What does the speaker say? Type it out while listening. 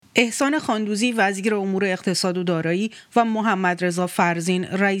احسان خاندوزی وزیر امور اقتصاد و دارایی و محمدرضا فرزین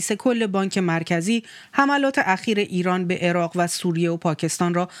رئیس کل بانک مرکزی حملات اخیر ایران به عراق و سوریه و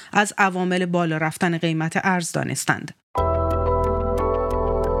پاکستان را از عوامل بالا رفتن قیمت ارز دانستند.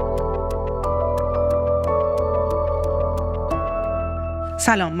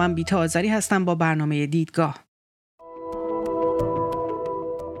 سلام، من بیتا آذری هستم با برنامه دیدگاه.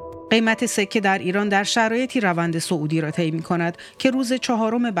 قیمت سکه در ایران در شرایطی روند صعودی را طی می‌کند که روز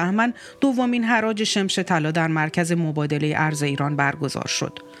 4 بهمن دومین حراج شمش طلا در مرکز مبادله ارز ایران برگزار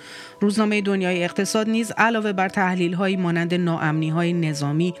شد. روزنامه دنیای اقتصاد نیز علاوه بر تحلیل‌هایی مانند ناامنی‌های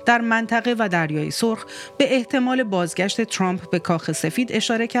نظامی در منطقه و دریای سرخ به احتمال بازگشت ترامپ به کاخ سفید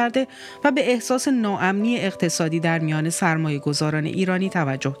اشاره کرده و به احساس ناامنی اقتصادی در میان سرمایه‌گذاران ایرانی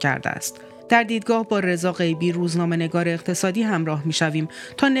توجه کرده است. در دیدگاه با رضا غیبی روزنامه‌نگار اقتصادی همراه می‌شویم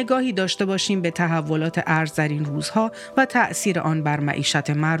تا نگاهی داشته باشیم به تحولات ارز در این روزها و تأثیر آن بر معیشت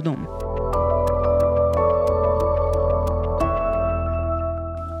مردم.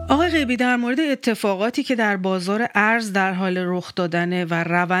 آقای غیبی، در مورد اتفاقاتی که در بازار ارز در حال رخ دادنه و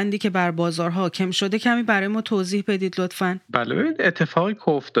روندی که بر بازار حاکم شده کمی برای ما توضیح بدید لطفاً. بله، ببینید اتفاقی که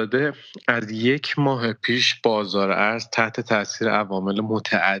افتاده از 1 ماه پیش بازار ارز تحت تاثیر عوامل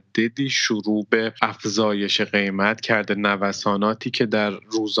متعددی شروع به افزایش قیمت کرده. نوساناتی که در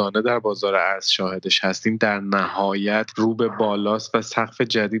روزانه در بازار ارز شاهدش هستیم در نهایت رو به بالاست و سقف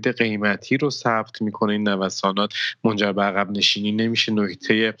جدید قیمتی رو ثبت میکنه. این نوسانات منجر به عقب نشینی نمیشه.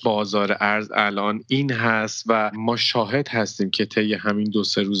 نکته بازار ارز الان این هست و ما شاهد هستیم که طی همین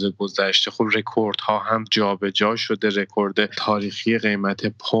 2-3 روز گذشته خب رکوردها هم جابجا شده. رکورد تاریخی قیمت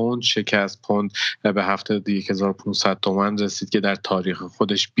پوند شکست. پوند به 71,500 تومان رسید که در تاریخ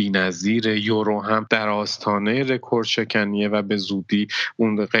خودش بی‌نظیر. یورو هم در آستانه رکورد شکنیه و به زودی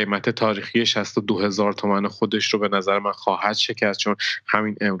اون قیمت تاریخی 62,000 تومان خودش رو به نظر من خواهد شکست، چون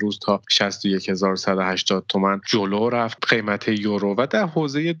همین امروز تا 61,180 تومان جلو رفت قیمت یورو. و در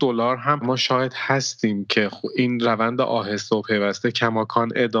حوزه دلار هم ما شاهد هستیم که این روند آهسته و پیوسته کماکان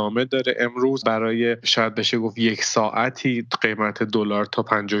ادامه داره. امروز برای شاید بشه گفت 1 ساعتی قیمت دلار تا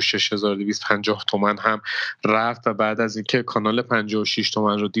 56,250 تومان هم رفت و بعد از اینکه کانال 56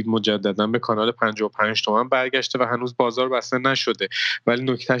 تومان رو دید مجددا به کانال 55 تومان برگشته و هنوز بازار بسته نشده. ولی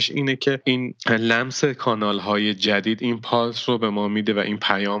نکتهش اینه که این لمس کانال‌های جدید این پالس رو به ما میده و این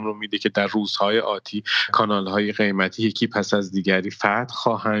پیام رو میده که در روزهای آتی کانال‌های قیمتی یکی پس از دیگری فتح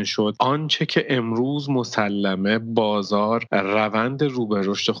خواهند شد. آنچه که امروز مسلمه بازار روند رو به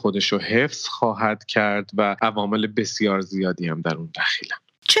رشد خودش رو حفظ خواهد کرد و عوامل بسیار زیادی هم در اون دخیلن.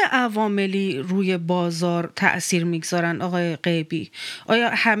 چه عواملی روی بازار تأثیر میگذارن آقای غیبی؟ آیا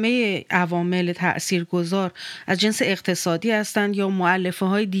همه عوامل تأثیرگذار از جنس اقتصادی هستند یا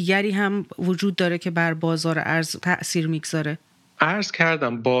مؤلفه‌های دیگری هم وجود داره که بر بازار ارز تأثیر میگذاره؟ عرض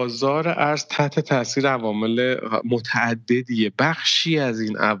کردم بازار ارز تحت تاثیر عوامل متعددیه. بخشی از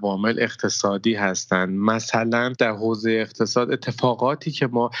این عوامل اقتصادی هستند. مثلا در حوزه اقتصاد اتفاقاتی که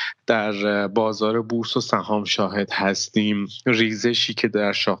ما در بازار بورس و سهام شاهد هستیم، ریزشی که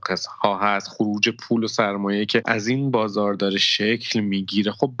در شاخص‌ها هست، خروج پول و سرمایه که از این بازار داره شکل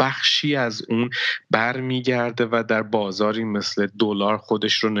میگیره، خب بخشی از اون برمیگرده و در بازاری مثل دلار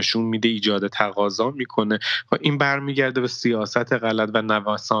خودش رو نشون میده، ایجاد تقاضا میکنه. این برمیگرده به سیاست غلط و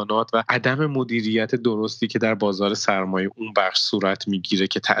نوسانات و عدم مدیریت درستی که در بازار سرمایه اون بخش صورت میگیره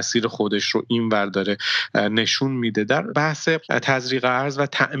که تأثیر خودش رو این ور داره نشون میده. در بحث تزریق ارز و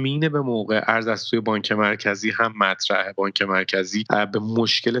تأمین به موقع ارز از سوی بانک مرکزی هم مطرحه. بانک مرکزی به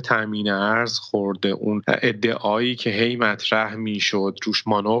مشکل تأمین ارز خورده. اون ادعایی که هی مطرح میشد، روش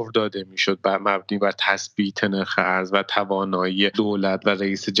مانور داده میشد بر مبنی بر تثبیت نرخ ارز و توانایی دولت و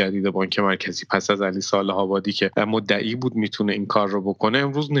رئیس جدید بانک مرکزی پس از علی صالح آبادی که مدعی بود میتونه این کار رو بکنه،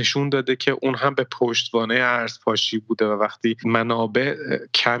 امروز نشون داده که اون هم به پشتوانه ارز پاشی بوده و وقتی منابع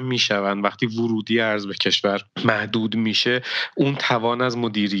کم میشوند، وقتی ورودی ارز به کشور محدود میشه، اون توان از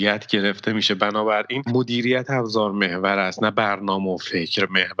مدیریت گرفته میشه. بنابراین مدیریت ابزار محور است، نه برنامه و فکر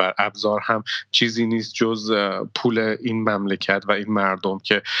محور. ابزار هم چیزی نیست جز پول این مملکت و این مردم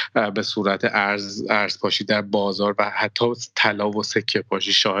که به صورت ارز پاشی در بازار و حتی طلا و سکه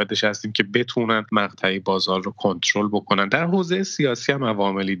پاشی شاهدش هستیم که بتونن مقطعی بازار رو کنترل بکنن. در حوزه سیاسی هم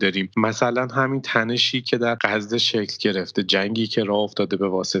عواملی داریم. مثلا همین تنشی که در غزه شکل گرفته، جنگی که راه افتاده به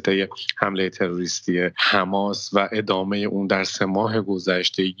واسطه حمله تروریستی حماس و ادامه اون در 3 ماه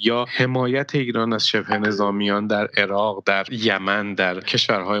گذشته، یا حمایت ایران از شبه نظامیان در عراق، در یمن، در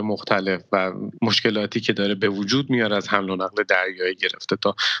کشورهای مختلف و مشکلاتی که داره به وجود میاره از حمل و نقل دریایی گرفته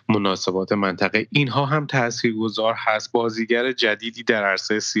تا مناسبات منطقه، اینها هم تاثیرگذار هست. بازیگر جدیدی در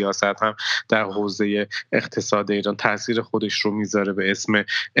عرصه سیاست هم در حوزه اقتصاد ایران تاثیر خودش خودش رو میذاره به اسم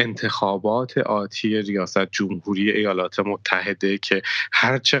انتخابات آتی ریاست جمهوری ایالات متحده که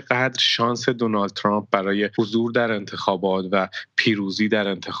هر چقدر شانس دونالد ترامپ برای حضور در انتخابات و پیروزی در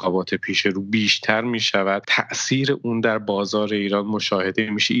انتخابات پیش رو بیشتر میشود، تأثیر اون در بازار ایران مشاهده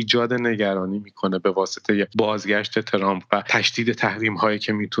میشه، ایجاد نگرانی میکنه به واسطه بازگشت ترامپ و تشدید تحریم هایی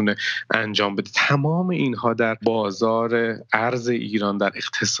که میتونه انجام بده. تمام اینها در بازار ارز ایران، در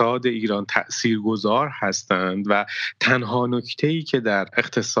اقتصاد ایران تأثیرگذار هستند و تنها نکته‌ای که در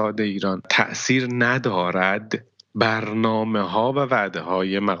اقتصاد ایران تأثیر ندارد برنامه‌ها و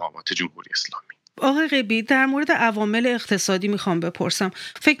وعده‌های مقامات جمهوری اسلامی. آقای غیبی، در مورد عوامل اقتصادی میخوام بپرسم.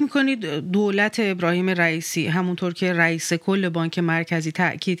 فکر میکنید دولت ابراهیم رئیسی، همونطور که رئیس کل بانک مرکزی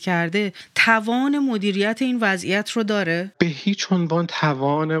تأکید کرده، توان مدیریت این وضعیت رو داره؟ به هیچ عنوان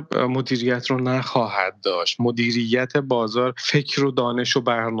توان مدیریت رو نخواهد داشت. مدیریت بازار فکر و دانش و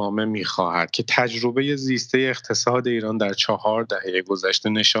برنامه میخواهد که تجربه زیسته اقتصاد ایران در 4 دهه گذشته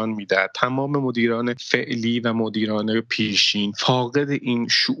نشان میدهد تمام مدیران فعلی و مدیران پیشین فاقد این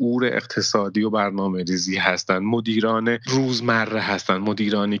شعور اقتصادی و برنامه‌ریزی هستند. مدیران روزمره هستند،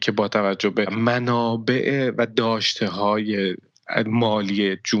 مدیرانی که با توجه به منابع و داشته‌های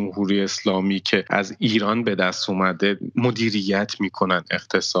مالی جمهوری اسلامی که از ایران به دست اومده مدیریت میکنن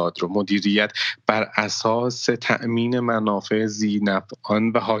اقتصاد رو. مدیریت بر اساس تأمین منافع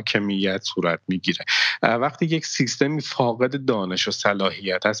ذینفعان و حاکمیت صورت میگیره. وقتی یک سیستمی فاقد دانش و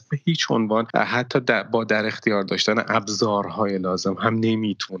صلاحیت است، به هیچ عنوان حتی با در اختیار داشتن ابزارهای لازم هم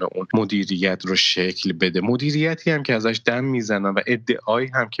نمیتونه اون مدیریت رو شکل بده. مدیریتی هم که ازش دم میزنن و ادعایی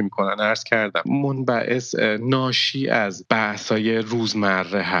هم که میکنن، عرض کردم، منبعث ناشی از بحث‌های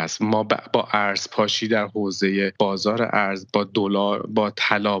روزمره هست. ما با ارز پاشی در حوزه بازار ارز، با دلار، با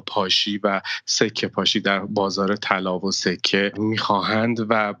طلا پاشی و سکه پاشی در بازار طلا و سکه میخواهند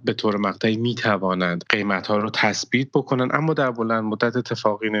و به طور مقطعی میتوانند قیمت‌ها رو تثبیت بکنن، اما در بلند مدت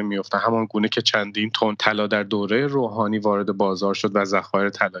اتفاقی نمیفته. همان گونه که چندین تن طلا در دوره روحانی وارد بازار شد و ذخایر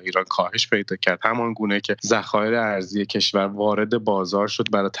طلا ایران کاهش پیدا کرد، همان گونه که ذخایر ارزی کشور وارد بازار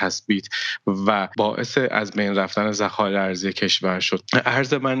شد برای تثبیت و باعث از بین رفتن ذخایر ارزی کشور شد.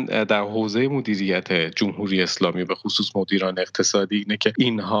 عرض من در حوزه مدیریت جمهوری اسلامی به خصوص مدیران اقتصادی اینه که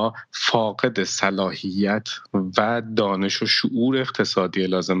اینها فاقد صلاحیت و دانش و شعور اقتصادی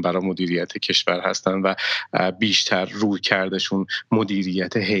لازم برای مدیریت کشور هستند و بیشتر رویکردشون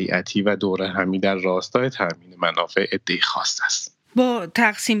مدیریت هیئتی و دوره همی در راستای تامین منافع عده‌ای خاص است. با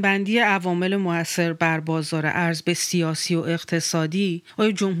تقسیم بندی عوامل مؤثر بر بازار ارز به سیاسی و اقتصادی،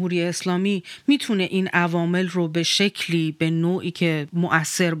 آیا جمهوری اسلامی میتونه این عوامل رو به شکلی، به نوعی که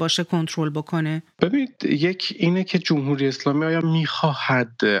مؤثر باشه کنترل بکنه؟ ببینید، یک اینه که جمهوری اسلامی آیا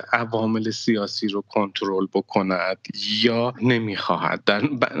میخواهد عوامل سیاسی رو کنترل بکند یا نمیخواهد. در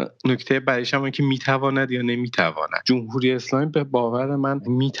نکته بعدیش هم که میتواند یا نمیتواند. جمهوری اسلامی به باور من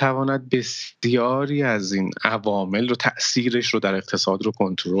میتواند بسیاری از این عوامل رو، تأثیرش رو در اقتصاد رو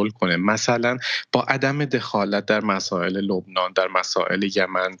کنترل کنه. مثلا با عدم دخالت در مسائل لبنان، در مسائل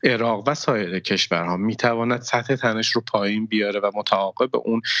یمن، عراق و سایر کشورها میتواند سطح تنش رو پایین بیاره و متعاقب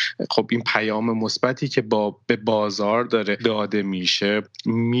اون خب این پیام مثبتی که به بازار داره داده میشه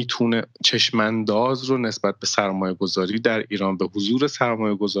میتونه چشمانداز رو نسبت به سرمایه گذاری در ایران، به حضور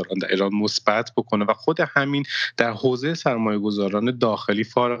سرمایه گذاران در ایران مثبت بکنه و خود همین در حوزه سرمایه گذاران داخلی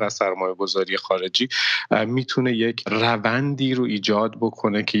فارغ از سرمایه گذاری خارجی میتونه یک روندی رو ایجاد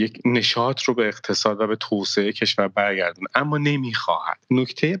بکنه که یک نشاط رو به اقتصاد و به توسعه کشور برگردونه، اما نمیخواهد.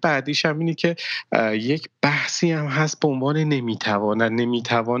 نکته بعدیش هم اینه که یک بحثی هم هست به عنوان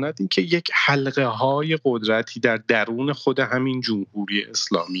نمیتواند این که یک حلقه های قدرتی در درون خود همین جمهوری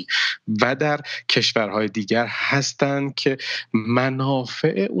اسلامی و در کشورهای دیگر هستند که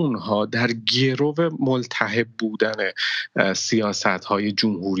منافع اونها در گرو ملتهب بودن سیاست‌های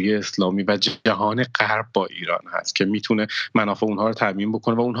جمهوری اسلامی و جهان غرب با ایران هست که میتونه منافع اونها رو تضمین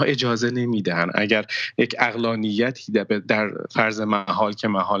بکنه و اونها اجازه نمیدن. اگر یک عقلانیتی در فرض محال که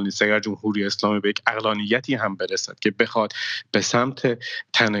محال نیست، اگر جمهوری اسلامی به یک عقلانیتی هم برسد که بخواد به سمت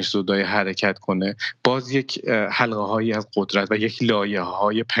تنش‌زدای حرکت کنه، باز یک حلقه هایی از قدرت و یک لایه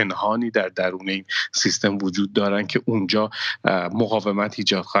های پنهانی در درون این سیستم وجود دارن که اونجا مقاومت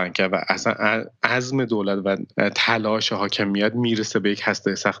ایجاد خواهند کرد و اصلا عزم دولت و تلاش حاکمیت میرسه به یک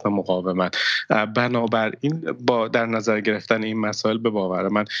هسته سخت مقاومت. بنابراین با در نظر گرفتن این مسائل به باور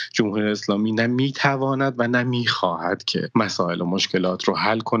من جمهوری اسلامی نه میتواند و نه میخواهد که مسائل و مشکلات رو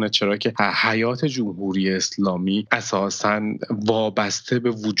حل کنه، چرا که حیات جمهوری اسلامی اساساً وابسته به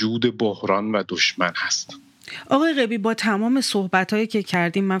وجود بحران و دشمن هست. آقای غیبی، با تمام صحبت‌هایی که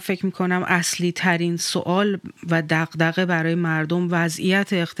کردیم من فکر می‌کنم اصلی ترین سوال و دغدغه برای مردم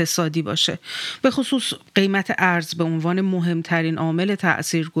وضعیت اقتصادی باشه، به خصوص قیمت ارز به عنوان مهمترین عامل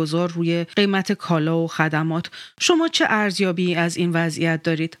تاثیرگذار روی قیمت کالا و خدمات. شما چه ارزیابی از این وضعیت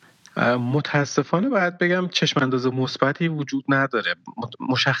دارید؟ متاسفانه باید بگم چشمانداز مثبتی وجود نداره،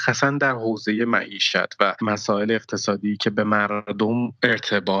 مشخصا در حوزه معیشت و مسائل اقتصادی که به مردم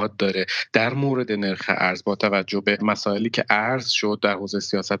ارتباط داره. در مورد نرخ ارز با توجه به مسائلی که عرض شد در حوزه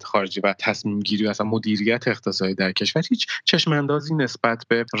سیاست خارجی و تصمیم گیری و اصلا مدیریت اقتصادی در کشور، هیچ چشماندازی نسبت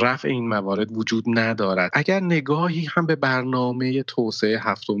به رفع این موارد وجود ندارد. اگر نگاهی هم به برنامه توسعه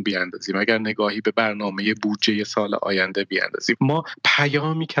هفتم بیاندازیم، اگر نگاهی به برنامه بودجه سال آینده بیاندازیم، ما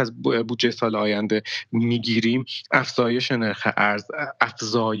پیامی که از بودجه سال آینده میگیریم افزایش نرخ ارز،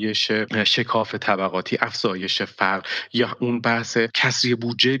 افزایش شکاف طبقاتی، افزایش فقر یا اون بحث کسری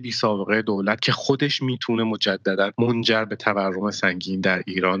بودجه بی سابقه دولت که خودش میتونه مجددا منجر به تورم سنگین در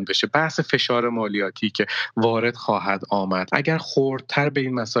ایران بشه، بحث فشار مالیاتی که وارد خواهد آمد. اگر خردتر به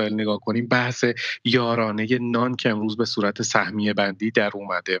این مسائل نگاه کنیم، بحث یارانه نان که امروز به صورت سهمیه بندی در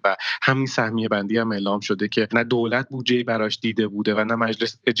اومده و همین سهمیه بندی هم اعلام شده که نه دولت بودجه براش دیده بوده و نه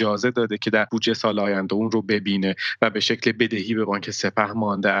مجلس اجازه داده که در بودجه سال آینده اون رو ببینه و به شکل بدهی به بانک سپه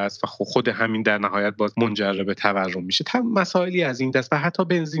مانده است و خود همین در نهایت باز منجر به تورم میشه. مسائلی از این دست و حتی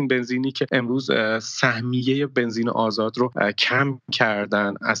بنزینی که امروز سهمیه بنزین آزاد رو کم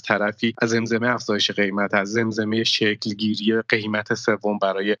کردن، از طرفی از زمزمه افزایش قیمت، از زمزمه شکلگیری قیمت سوم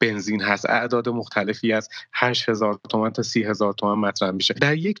برای بنزین هست، اعداد مختلفی از 8000 تومان تا 30000 تومان مطرح میشه.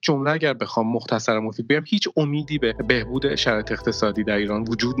 در یک جمله اگر بخوام مختصر و مفید بگم، هیچ امیدی به بهبود شرایط اقتصادی در ایران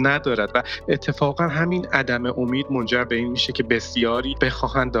وجود ندارد و اتفاقا همین عدم امید منجر به این میشه که بسیاری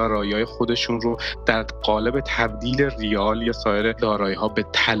بخواهند دارایی‌های خودشون رو در قالب تبدیل ریال یا سایر دارایی‌ها به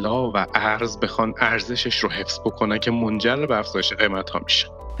طلا و ارز بخوان ارزشش رو حفظ بکنن که منجر به افزایش قیمت‌ها میشه.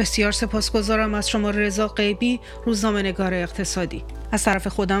 بسیار سپاسگزارم از شما رضا غیبی، روزنامه‌نگار اقتصادی. از طرف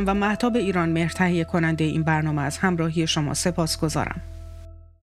خودم و مهتاب ایران مهر تهیه کننده این برنامه از همراهی شما سپاسگزارم.